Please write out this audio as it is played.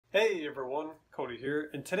Hey everyone, Cody here,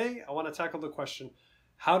 and today I want to tackle the question,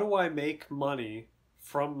 how do I make money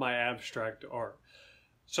from my abstract art?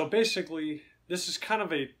 So basically, this is kind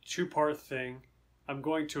of a two-part thing. I'm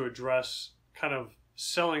going to address kind of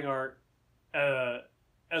selling art uh,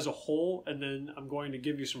 as a whole, and then I'm going to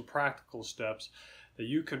give you some practical steps that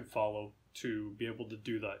you can follow to be able to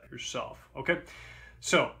do that yourself, okay?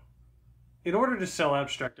 So, in order to sell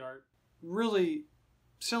abstract art, really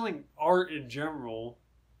selling art in general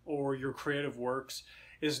or your creative works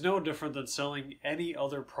is no different than selling any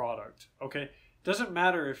other product. Okay, doesn't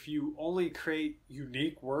matter if you only create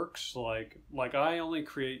unique works, like I only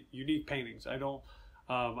create unique paintings. I don't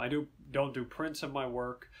do prints in my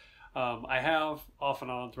work. I have off and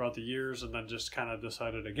on throughout the years, and then just kind of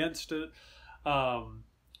decided against it. Um,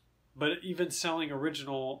 but even selling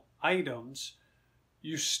original items,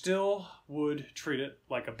 you still would treat it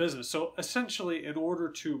like a business. So essentially, in order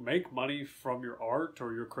to make money from your art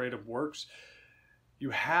or your creative works, you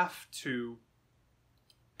have to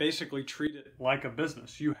basically treat it like a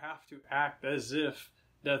business. You have to act as if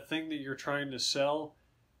that thing that you're trying to sell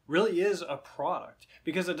really is a product,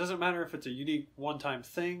 because it doesn't matter if it's a unique one-time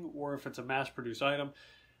thing or if it's a mass-produced item.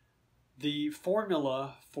 The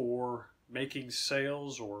formula for making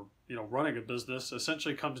sales or running a business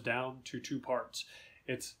essentially comes down to two parts.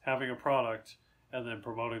 It's having a product and then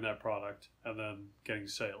promoting that product and then getting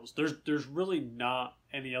sales. There's really not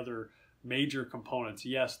any other major components.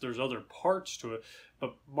 Yes, there's other parts to it,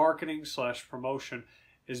 but marketing slash promotion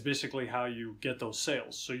is basically how you get those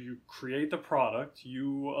sales. So you create the product,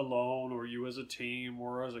 you alone or you as a team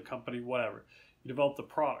or as a company, whatever. You develop the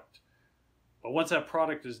product. But once that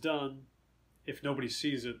product is done, if nobody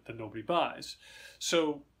sees it, then nobody buys.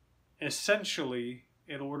 So essentially,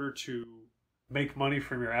 in order to make money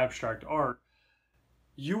from your abstract art,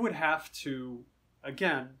 you would have to,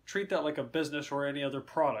 again, treat that like a business or any other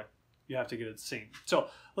product. You have to get it seen. So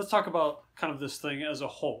let's talk about kind of this thing as a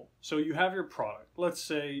whole. So you have your product. Let's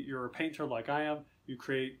say you're a painter like I am. You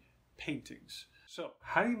create paintings. So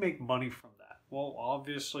how do you make money from that? Well,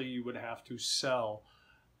 obviously you would have to sell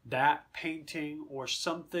that painting or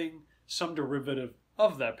something, some derivative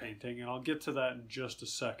of that painting, and I'll get to that in just a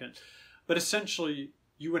second. But essentially,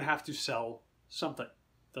 you would have to sell something.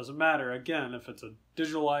 Doesn't matter, again, if it's a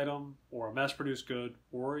digital item or a mass-produced good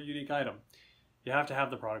or a unique item. You have to have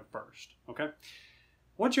the product first, okay?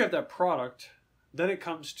 Once you have that product, then it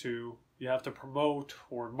comes to you have to promote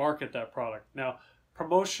or market that product. Now,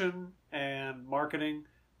 promotion and marketing,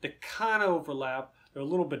 they kind of overlap. They're a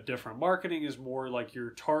little bit different. Marketing is more like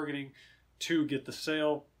you're targeting to get the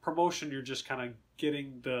sale. Promotion, you're just kind of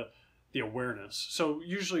getting the awareness. So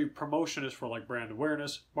usually promotion is for like brand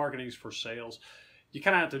awareness, marketing is for sales. You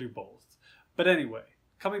kind of have to do both. But anyway,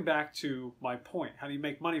 coming back to my point, how do you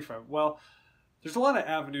make money from it? Well, there's a lot of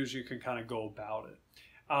avenues you can kind of go about it.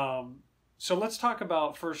 So let's talk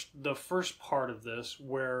about the first part of this,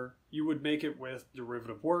 where you would make it with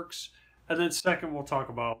derivative works. And then second, we'll talk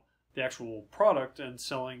about the actual product and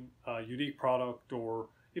selling a unique product or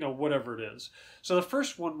whatever it is. So the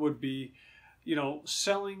first one would be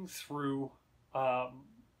selling through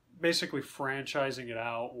basically franchising it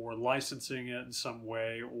out or licensing it in some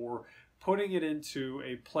way, or putting it into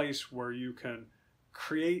a place where you can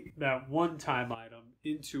create that one-time item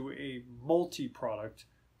into a multi-product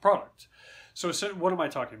product. So what am I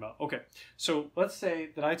talking about? Okay, so let's say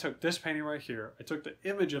that I took this painting right here, I took the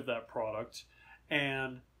image of that product,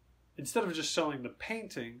 and instead of just selling the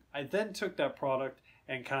painting, I then took that product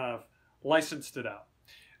and kind of licensed it out.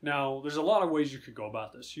 Now, there's a lot of ways you could go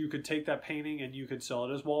about this. You could take that painting and you could sell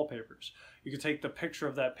it as wallpapers. You could take the picture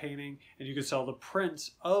of that painting and you could sell the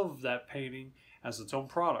prints of that painting as its own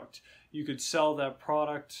product. You could sell that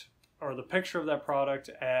product or the picture of that product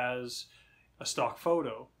as a stock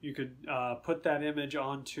photo. You could put that image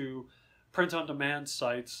onto print-on-demand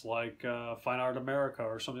sites like Fine Art America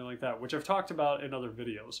or something like that, which I've talked about in other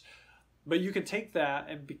videos. But you can take that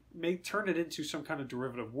and turn it into some kind of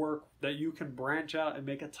derivative work that you can branch out and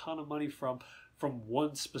make a ton of money from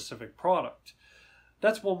one specific product.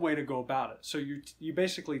 That's one way to go about it. So you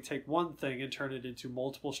basically take one thing and turn it into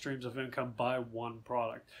multiple streams of income by one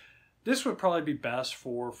product. This would probably be best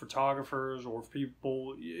for photographers or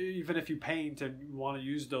people, even if you paint and you want to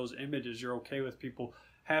use those images, you're okay with people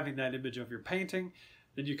having that image of your painting,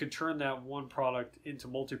 then you can turn that one product into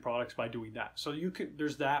multi-products by doing that. So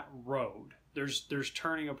there's that road. There's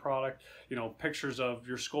turning a product, pictures of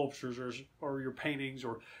your sculptures or your paintings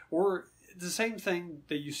or the same thing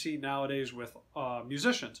that you see nowadays with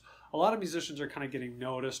musicians. A lot of musicians are kind of getting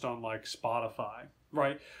noticed on like Spotify,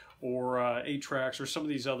 right? Or 8 Tracks or some of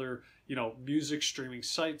these other, music streaming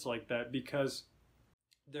sites like that, because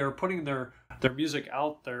they're putting their music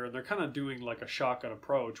out there, and they're kind of doing like a shotgun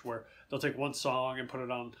approach where they'll take one song and put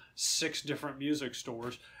it on 6 different music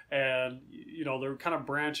stores, and they're kind of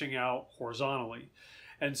branching out horizontally.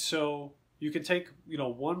 And so you can take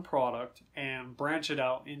one product and branch it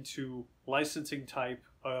out into licensing type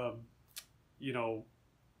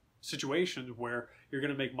situations where you're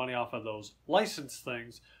going to make money off of those licensed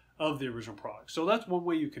things of the original product. So that's one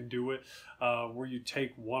way you can do it, where you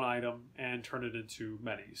take one item and turn it into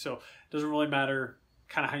many. So it doesn't really matter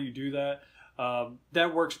kind of how you do that.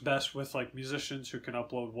 That works best with like musicians who can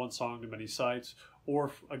upload one song to many sites,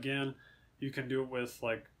 or again, you can do it with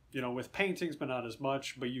like with paintings, but not as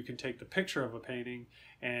much. But you can take the picture of a painting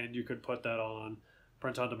and you could put that on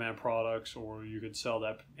print-on-demand products, or you could sell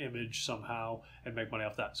that image somehow and make money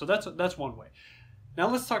off that. So that's one way. Now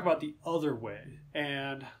let's talk about the other way,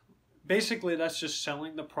 and basically that's just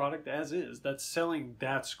selling the product as is. That's selling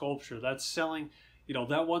that sculpture. That's selling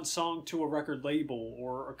that one song to a record label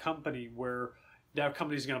or a company where that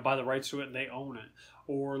company's going to buy the rights to it and they own it.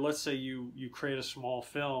 Or let's say you create a small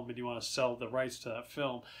film and you want to sell the rights to that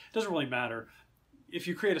film. It doesn't really matter. If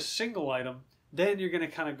you create a single item, then you're going to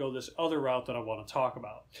kind of go this other route that I want to talk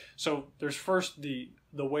about. So there's first the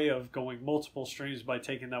way of going multiple streams by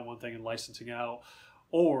taking that one thing and licensing it out,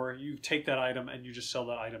 or you take that item and you just sell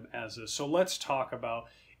that item as is. So let's talk about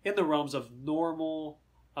in the realms of normal,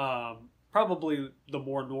 probably the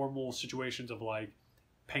more normal situations of like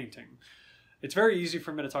painting. It's very easy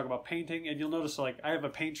for me to talk about painting, and you'll notice like I have a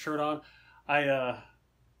paint shirt on. I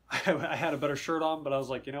had a better shirt on, but I was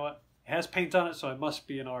like, you know what? It has paint on it, so I must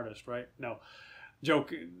be an artist, right? No,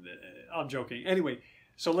 I'm joking. Anyway,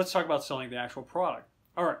 so let's talk about selling the actual product.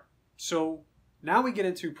 All right, so now we get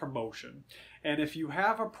into promotion. And if you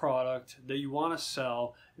have a product that you want to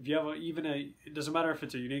sell, if you have it doesn't matter if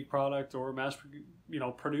it's a unique product or a mass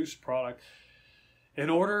produced product, in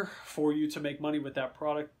order for you to make money with that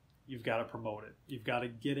product, you've got to promote it. You've got to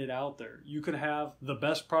get it out there. You could have the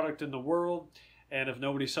best product in the world, and if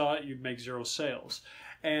nobody saw it, you'd make 0 sales.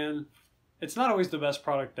 And it's not always the best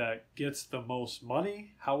product that gets the most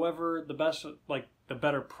money. However, the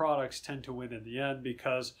better products tend to win in the end,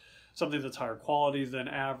 because something that's higher quality than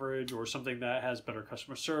average, or something that has better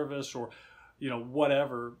customer service, or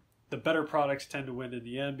whatever, the better products tend to win in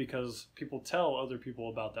the end because people tell other people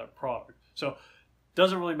about that product. So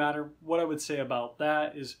doesn't really matter. What I would say about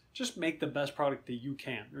that is just make the best product that you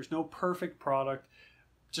can. There's no perfect product.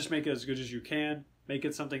 Just make it as good as you can. Make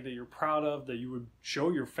it something that you're proud of, that you would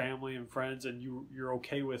show your family and friends, and you're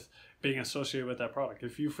okay with being associated with that product.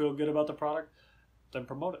 If you feel good about the product, then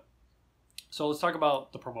promote it. So let's talk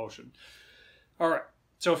about the promotion. All right.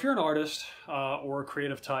 So if you're an artist or a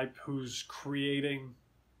creative type who's creating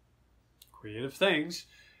creative things,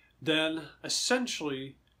 then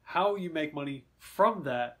essentially how you make money from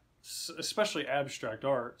that, especially abstract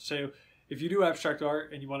art. So if you do abstract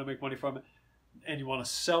art and you want to make money from it and you want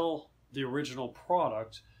to sell the original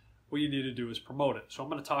product, what you need to do is promote it. So I'm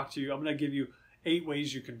going to talk to you. I'm going to give you 8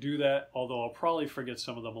 ways you can do that, although I'll probably forget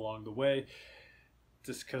some of them along the way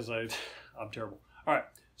just because I'm terrible. All right.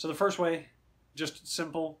 So the first way, just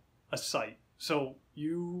simple, a site. So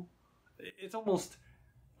it's almost...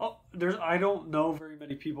 I don't know very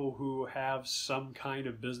many people who have some kind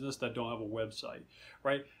of business that don't have a website,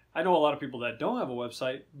 right? I know a lot of people that don't have a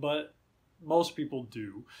website, but most people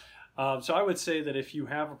do. So I would say that if you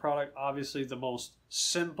have a product, obviously the most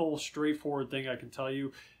simple, straightforward thing I can tell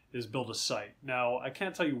you is build a site. Now, I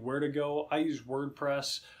can't tell you where to go. I use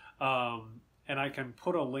WordPress, and I can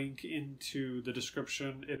put a link into the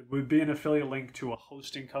description. It would be an affiliate link to a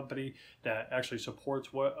hosting company that actually supports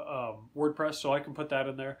WordPress, so I can put that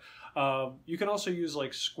in there. You can also use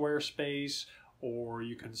like Squarespace, or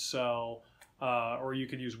you can sell, or you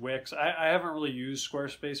can use Wix. I haven't really used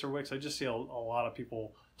Squarespace or Wix. I just see a lot of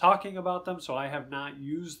people talking about them, so I have not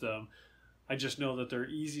used them. I just know that they're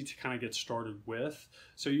easy to kind of get started with.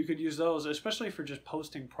 So you could use those, especially for just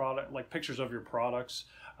posting like pictures of your products.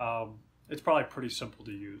 It's probably pretty simple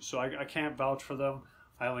to use. So I can't vouch for them.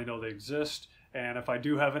 I only know they exist. And if I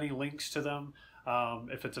do have any links to them,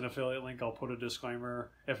 if it's an affiliate link, I'll put a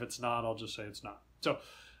disclaimer. If it's not, I'll just say it's not. So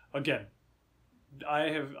again,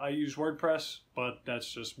 I use WordPress, but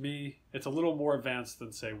that's just me. It's a little more advanced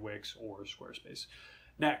than, say, Wix or Squarespace.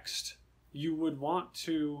 Next, you would want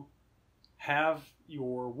to have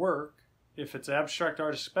your work, if it's abstract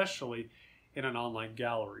art especially, in an online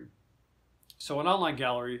gallery. So an online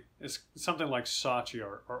gallery is something like Saatchi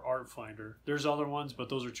Art or Art Finder. There's other ones, but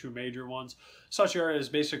those are 2 major ones. Saatchi Art is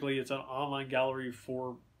basically, it's an online gallery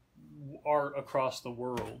for art across the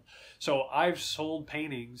world. So I've sold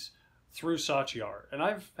paintings through Saatchi Art, and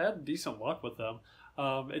I've had decent luck with them.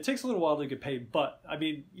 It takes a little while to get paid, but I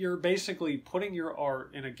mean, you're basically putting your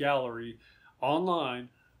art in a gallery online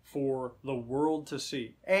for the world to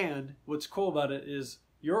see. And what's cool about it is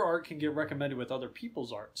your art can get recommended with other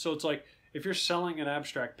people's art. So it's like if you're selling an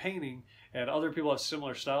abstract painting and other people have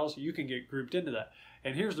similar styles, you can get grouped into that.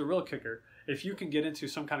 And here's the real kicker. If you can get into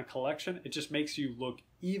some kind of collection, it just makes you look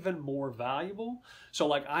even more valuable. So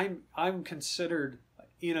like I'm considered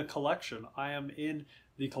in a collection. I am in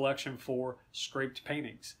the collection for scraped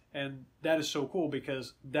paintings. And that is so cool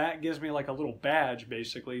because that gives me like a little badge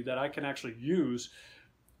basically that I can actually use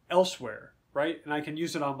elsewhere, right? And I can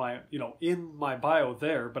use it on my, in my bio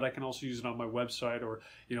there, but I can also use it on my website or,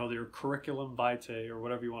 their curriculum vitae or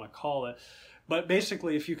whatever you want to call it. But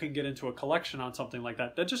basically, if you can get into a collection on something like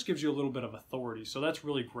that, that just gives you a little bit of authority. So that's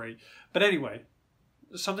really great. But anyway,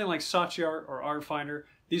 something like Saatchi or Art Finder,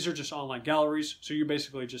 these are just online galleries. So you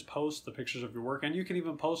basically just post the pictures of your work, and you can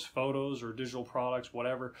even post photos or digital products,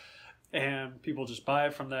 whatever, and people just buy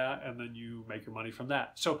it from that, and then you make your money from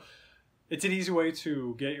that. So it's an easy way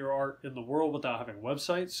to get your art in the world without having a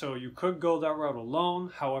website. So you could go that route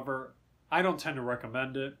alone. However, I don't tend to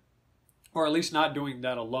recommend it, or at least not doing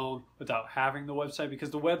that alone without having the website, because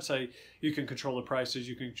the website, you can control the prices,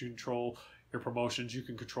 you can control your promotions, you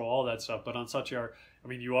can control all that stuff. But on Saatchi, I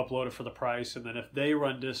mean, you upload it for the price, and then if they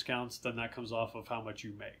run discounts, then that comes off of how much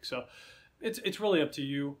you make. So it's really up to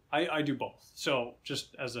you. I do both. So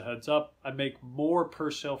just as a heads up, I make more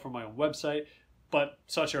per sale from my own website, but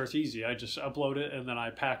Saatchi is easy. I just upload it and then I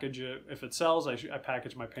package it. If it sells, I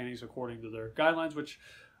package my paintings according to their guidelines, which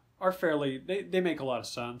are fairly, they make a lot of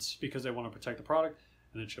sense because they want to protect the product,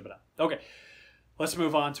 and then ship it out. Okay, let's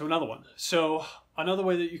move on to another one. So another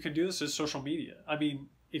way that you can do this is social media. I mean,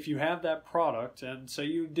 if you have that product and say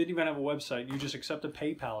you didn't even have a website, you just accepted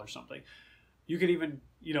PayPal or something, you could even,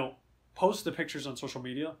 post the pictures on social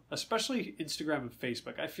media, especially Instagram and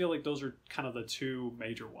Facebook. I feel like those are kind of the two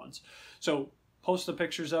major ones. So post the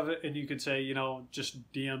pictures of it, and you could say,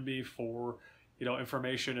 just DM me for,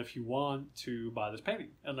 information if you want to buy this painting.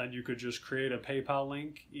 And then you could just create a PayPal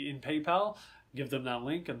link in PayPal, give them that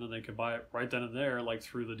link, and then they can buy it right then and there, like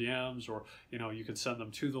through the DMs, or, you can send them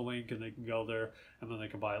to the link and they can go there and then they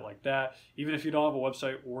can buy it like that. Even if you don't have a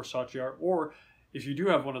website or Saatchi Art, or if you do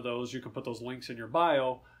have one of those, you can put those links in your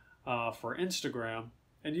bio for Instagram,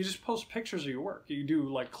 and you just post pictures of your work. You do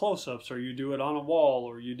like close-ups, or you do it on a wall,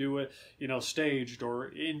 or you do it, staged, or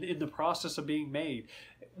in the process of being made.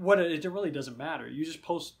 It really doesn't matter. You just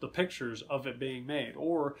post the pictures of it being made,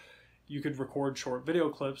 or you could record short video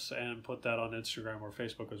clips and put that on Instagram or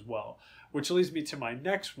Facebook as well. Which leads me to my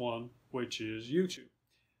next one, which is YouTube.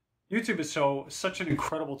 YouTube is such an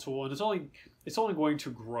incredible tool, and it's only going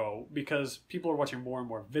to grow because people are watching more and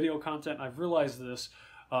more video content. I've realized this.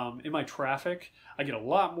 In my traffic, I get a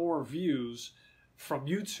lot more views from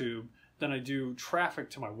YouTube than I do traffic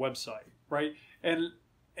to my website, right? And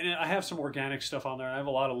I have some organic stuff on there, and I have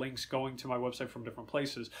a lot of links going to my website from different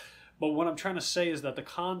places. But what I'm trying to say is that the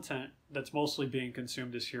content that's mostly being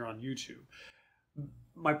consumed is here on YouTube.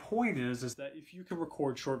 My point is that if you can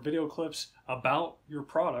record short video clips about your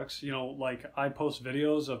products, like I post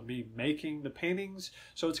videos of me making the paintings,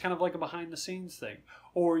 so it's kind of like a behind the scenes thing.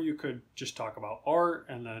 Or you could just talk about art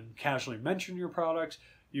and then casually mention your products.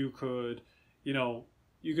 You could,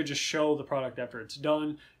 you could just show the product after it's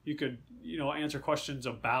done. You could, answer questions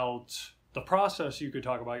about the process. You could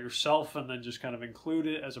talk about yourself and then just kind of include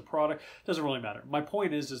it as a product. Doesn't really matter. My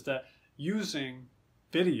point is that using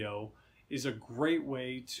video is a great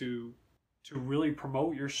way to really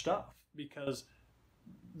promote your stuff, because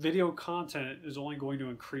video content is only going to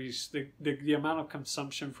increase. The amount of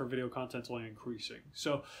consumption for video content is only increasing.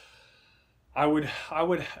 So I would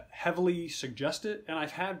heavily suggest it. And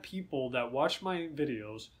I've had people that watch my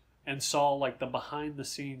videos and saw like the behind the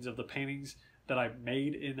scenes of the paintings that I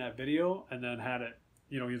made in that video, and then had it,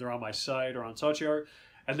 either on my site or on Saatchi Art,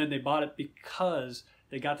 and then they bought it because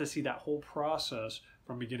they got to see that whole process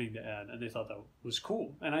from beginning to end, and they thought that was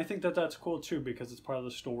cool. And I think that that's cool too, because it's part of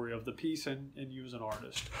the story of the piece and you as an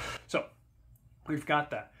artist. So we've got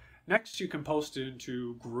that. Next, you can post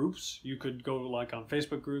into groups. You could go like on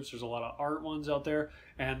Facebook groups. There's a lot of art ones out there,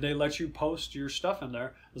 and they let you post your stuff in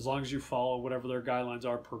there as long as you follow whatever their guidelines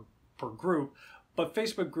are per group. But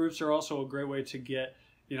Facebook groups are also a great way to get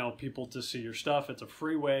people to see your stuff. It's a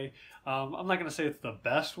free way. I'm not going to say it's the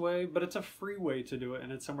best way, but it's a free way to do it,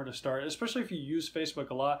 and it's somewhere to start. Especially if you use Facebook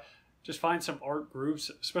a lot, just find some art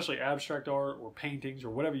groups, especially abstract art or paintings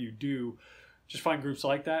or whatever you do. Just find groups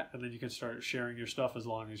like that, and then you can start sharing your stuff as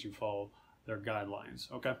long as you follow their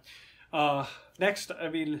guidelines. Okay. Next, I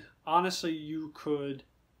mean, honestly, you could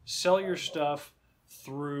sell your stuff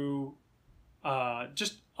through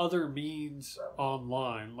just other means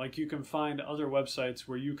online. Like you can find other websites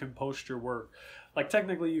where you can post your work. Like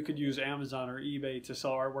technically you could use Amazon or eBay to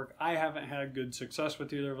sell artwork. I haven't had good success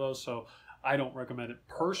with either of those, so I don't recommend it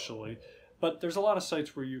personally. But there's a lot of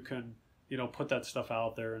sites where you can, you know, put that stuff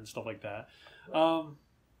out there and stuff like that.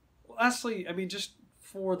 Lastly, I mean, just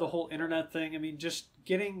for the whole internet thing, I mean, just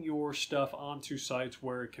getting your stuff onto sites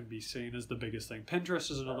where it can be seen is the biggest thing. Pinterest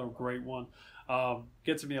is another great one.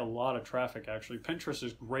 Gets me a lot of traffic, actually. Pinterest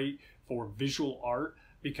is great for visual art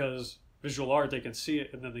because visual art, they can see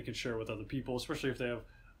it and then they can share it with other people, especially if they have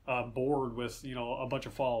a board with, you know, a bunch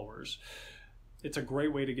of followers. It's a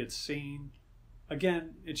great way to get seen.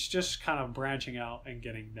 Again, it's just kind of branching out and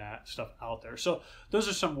getting that stuff out there. So those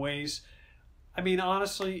are some ways. I mean,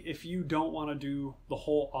 honestly, if you don't want to do the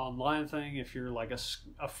whole online thing, if you're like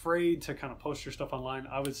afraid to kind of post your stuff online,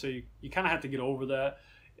 I would say you kind of have to get over that.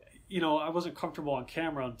 You know, I wasn't comfortable on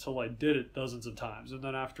camera until I did it dozens of times. And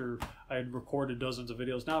then after I had recorded dozens of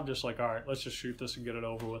videos, now I'm just like, all right, let's just shoot this and get it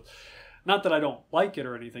over with. Not that I don't like it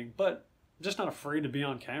or anything, but I'm just not afraid to be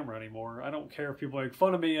on camera anymore. I don't care if people make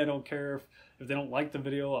fun of me. I don't care if they don't like the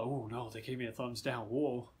video. Oh, no, they gave me a thumbs down.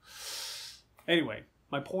 Whoa. Anyway,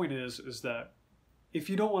 my point is that if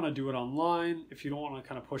you don't want to do it online, if you don't want to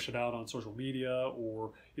kind of push it out on social media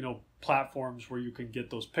or, you know, platforms where you can get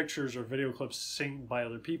those pictures or video clips synced by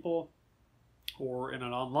other people or in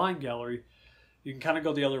an online gallery, you can kind of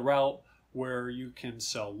go the other route where you can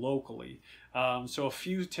sell locally. So a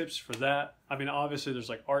few tips for that. I mean, obviously there's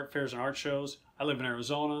like art fairs and art shows. I live in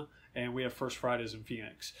Arizona and we have First Fridays in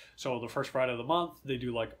Phoenix. So the first Friday of the month, they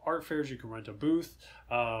do like art fairs. You can rent a booth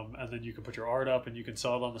and then you can put your art up and you can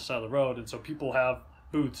sell it on the side of the road. And so people have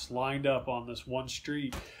booths lined up on this one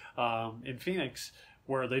street in Phoenix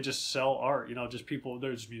where they just sell art, you know, just people,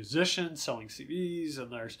 there's musicians selling CDs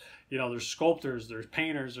and there's, you know, there's sculptors, there's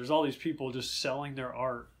painters, there's all these people just selling their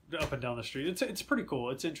art up and down the street. It's pretty cool.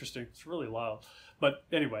 It's interesting. It's really loud. But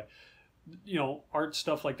anyway, you know, art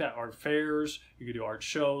stuff like that, art fairs, you can do art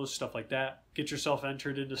shows, stuff like that. Get yourself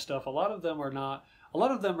entered into stuff. A lot of them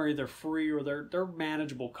are either free or they're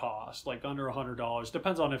manageable cost, like under $100.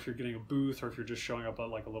 Depends on if you're getting a booth or if you're just showing up at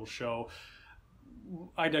like a little show.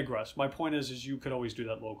 I digress. My point is you could always do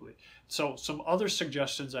that locally. So some other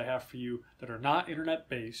suggestions I have for you that are not internet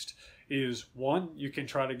based is, one, you can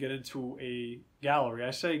try to get into a gallery.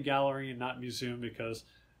 I say gallery and not museum because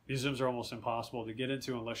museums are almost impossible to get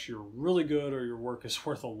into unless you're really good or your work is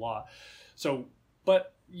worth a lot. So,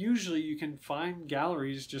 but usually you can find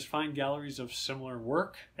galleries, just find galleries of similar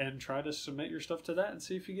work and try to submit your stuff to that and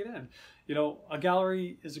see if you get in. You know, a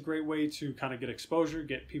gallery is a great way to kind of get exposure,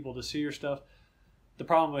 get people to see your stuff. The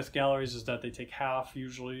problem with galleries is that they take half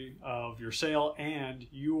usually of your sale and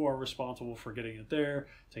you are responsible for getting it there,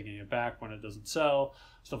 taking it back when it doesn't sell,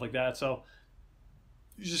 stuff like that. So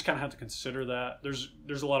you just kind of have to consider that.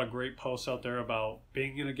 There's a lot of great posts out there about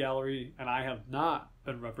being in a gallery, and I have not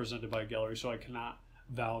been represented by a gallery, so I cannot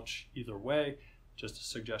vouch either way. Just a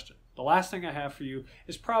suggestion. The last thing I have for you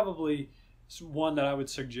is probably one that I would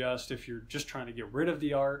suggest if you're just trying to get rid of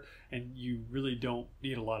the art and you really don't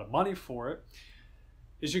need a lot of money for it,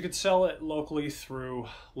 is you could sell it locally through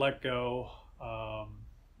LetGo.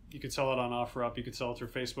 You could sell it on OfferUp. You could sell it through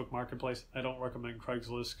Facebook Marketplace. I don't recommend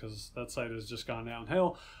Craigslist because that site has just gone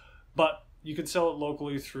downhill. But you could sell it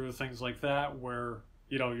locally through things like that where,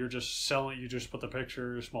 you know, you're just selling, you just put the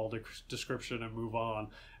picture, small description and move on.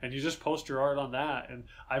 And you just post your art on that. And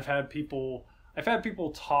I've had people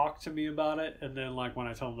talk to me about it. And then like when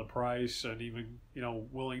I tell them the price and even, you know,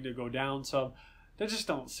 willing to go down some, they just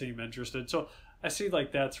don't seem interested. So I see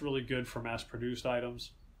like that's really good for mass-produced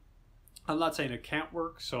items. I'm not saying it can't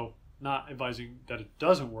work, so not advising that it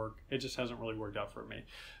doesn't work. It just hasn't really worked out for me.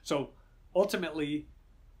 So ultimately,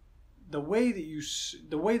 the way that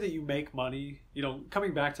you make money, you know,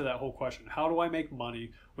 coming back to that whole question, how do I make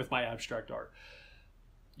money with my abstract art?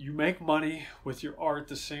 You make money with your art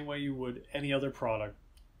the same way you would any other product.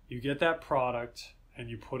 You get that product and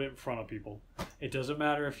you put it in front of people. It doesn't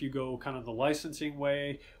matter if you go kind of the licensing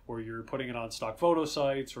way or you're putting it on stock photo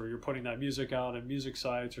sites or you're putting that music out in music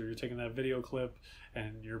sites or you're taking that video clip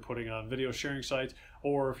and you're putting it on video sharing sites,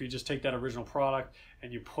 or if you just take that original product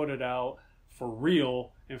and you put it out for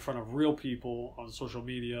real in front of real people on social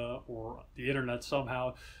media or the internet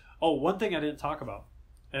somehow. Oh, one thing I didn't talk about,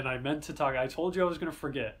 and I meant to talk, I told you I was going to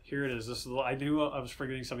forget. Here it is. I knew I was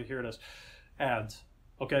forgetting something. Here it is. Ads.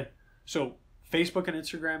 Okay. So Facebook and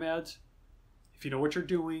Instagram ads, if you know what you're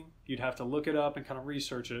doing, you'd have to look it up and kind of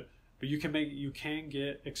research it, but you can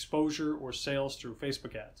get exposure or sales through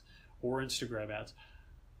Facebook ads or Instagram ads.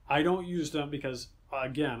 I don't use them because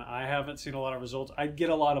again, I haven't seen a lot of results. I get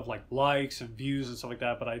a lot of like likes and views and stuff like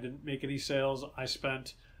that, but I didn't make any sales. I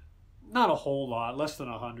spent not a whole lot, less than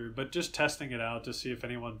 100, but just testing it out to see if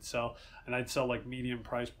anyone would sell. And I'd sell like medium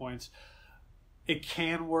price points. It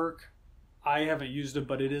can work. I haven't used it,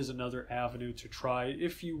 but it is another avenue to try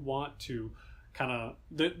if you want to kind of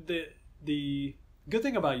the good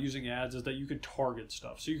thing about using ads is that you can target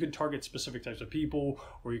stuff. So you can target specific types of people,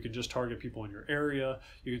 or you can just target people in your area.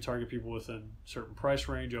 You can target people within certain price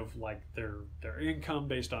range of like their income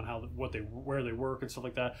based on where they work and stuff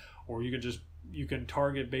like that. Or you can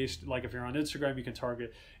target based, like if you're on Instagram, you can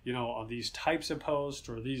target, on these types of posts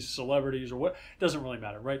or these celebrities or what. It doesn't really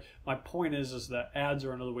matter, right? My point is that ads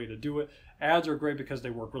are another way to do it. Ads are great because they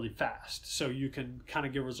work really fast. So you can kind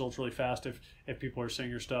of get results really fast if people are seeing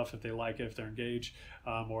your stuff, if they like it, if they're engaged,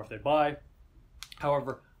 or if they buy.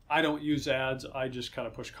 However, I don't use ads. I just kind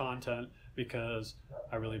of push content because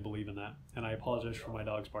I really believe in that. And I apologize for my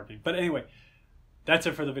dogs barking. But anyway, that's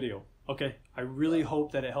it for the video. Okay, I really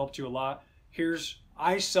hope that it helped you a lot.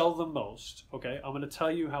 I sell the most. Okay, I'm going to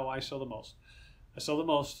tell you how I sell the most. I sell the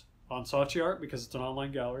most on Saatchi Art because it's an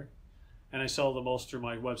online gallery, and I sell the most through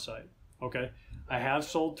my website. Okay, I have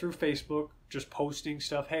sold through Facebook, just posting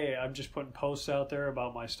stuff. Hey, I'm just putting posts out there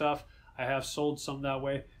about my stuff. I have sold some that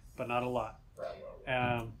way, but not a lot.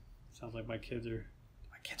 Sounds like my kids are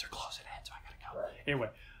closing in, so I gotta go. Anyway,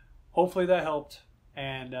 hopefully that helped.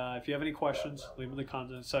 And if you have any questions, leave them in the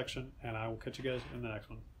comment section, and I will catch you guys in the next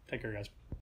one. Take care, guys.